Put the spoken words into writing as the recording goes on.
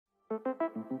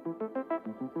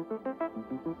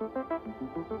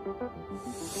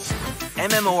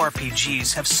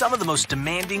MMORPGs have some of the most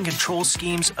demanding control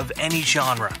schemes of any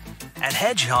genre. At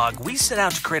Hedgehog, we set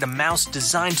out to create a mouse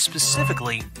designed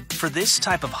specifically for this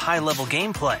type of high-level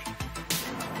gameplay.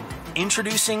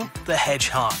 Introducing the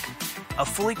Hedgehog, a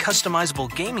fully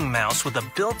customizable gaming mouse with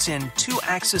a built-in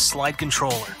 2-axis slide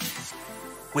controller.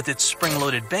 With its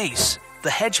spring-loaded base, the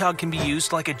Hedgehog can be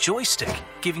used like a joystick,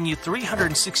 giving you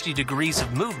 360 degrees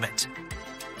of movement.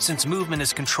 Since movement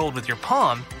is controlled with your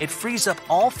palm, it frees up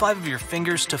all 5 of your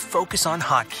fingers to focus on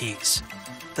hotkeys.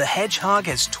 The Hedgehog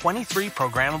has 23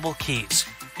 programmable keys,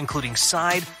 including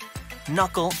side,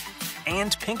 knuckle,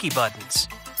 and pinky buttons.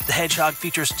 The Hedgehog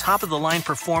features top-of-the-line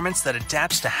performance that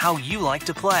adapts to how you like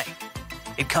to play.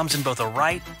 It comes in both a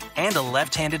right and a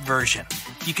left-handed version.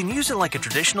 You can use it like a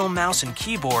traditional mouse and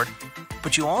keyboard,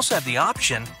 but you also have the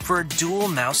option for a dual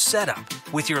mouse setup.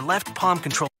 With your left palm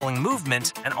controlling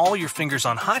movement and all your fingers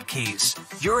on hotkeys,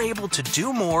 you're able to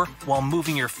do more while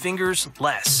moving your fingers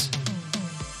less.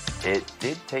 It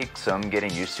did take some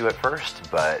getting used to at first,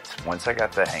 but once I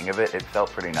got the hang of it, it felt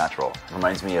pretty natural. It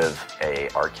reminds me of an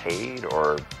arcade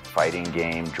or fighting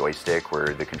game joystick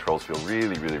where the controls feel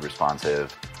really, really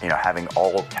responsive. You know, having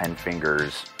all 10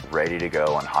 fingers ready to go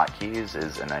on hotkeys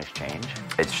is a nice change.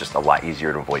 It's just a lot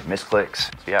easier to avoid misclicks.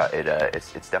 So yeah,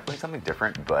 it's definitely something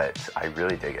different, but I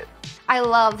really dig it. I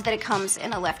love that it comes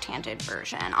in a left-handed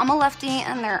version. I'm a lefty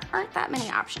and there aren't that many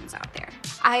options out there.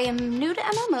 I am new to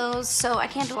MMOs, so I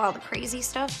can't do all the crazy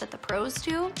stuff that the pros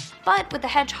do. But with the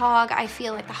Hedgehog, I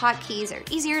feel like the hotkeys are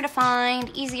easier to find,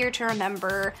 easier to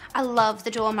remember. I love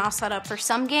the dual mouse setup for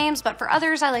some games, but for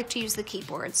others, I like to use the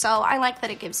keyboard, so I like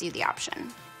that it gives you the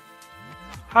option.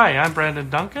 Hi, I'm Brandon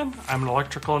Duncan. I'm an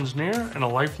electrical engineer and a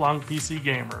lifelong PC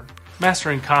gamer.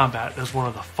 Mastering combat is one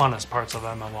of the funnest parts of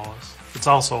MMOs. It's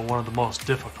also one of the most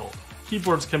difficult.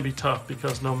 Keyboards can be tough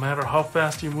because no matter how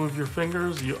fast you move your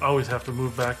fingers, you always have to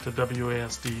move back to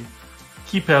WASD.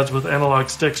 Keypads with analog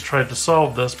sticks tried to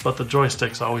solve this, but the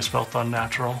joysticks always felt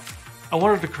unnatural. I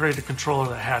wanted to create a controller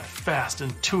that had fast,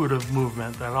 intuitive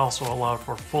movement that also allowed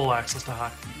for full access to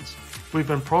hotkeys. We've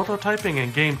been prototyping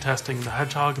and game testing the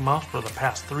Hedgehog mouse for the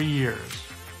past 3 years.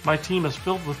 My team is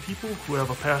filled with people who have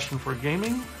a passion for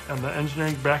gaming and the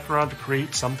engineering background to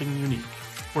create something unique.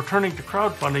 We're turning to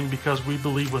crowdfunding because we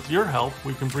believe with your help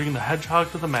we can bring the Hedgehog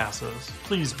to the masses.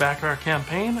 Please back our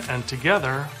campaign and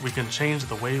together we can change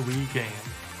the way we game.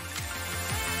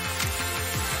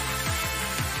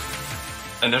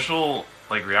 Initial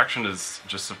reaction is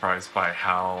just surprised by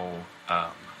how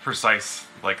precise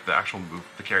the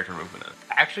character movement is.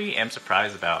 I actually am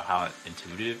surprised about how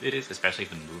intuitive it is, especially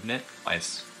the movement.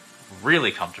 It's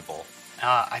really comfortable.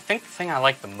 I think the thing I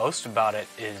like the most about it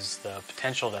is the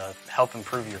potential to help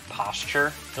improve your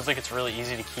posture. Feels like it's really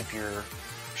easy to keep your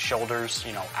shoulders,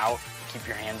 out, keep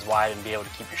your hands wide and be able to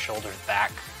keep your shoulders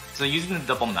back. So using the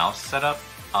double mouse setup,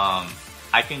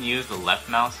 I can use the left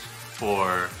mouse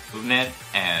for movement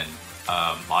and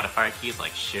modifier keys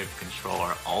like Shift, Control,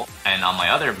 or Alt. And on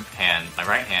my other hand, my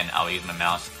right hand, I'll use my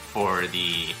mouse for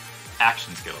the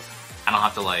action skills. I don't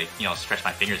have to stretch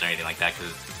my fingers or anything like that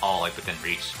because it's all within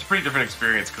reach. It's a pretty different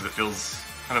experience because it feels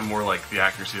kind of more like the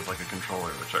accuracy of a controller,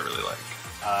 which I really like.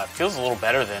 It feels a little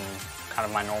better than kind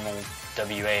of my normal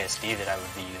WASD that I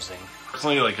would be using.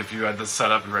 Personally, if you had this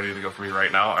set up and ready to go for me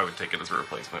right now, I would take it as a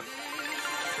replacement.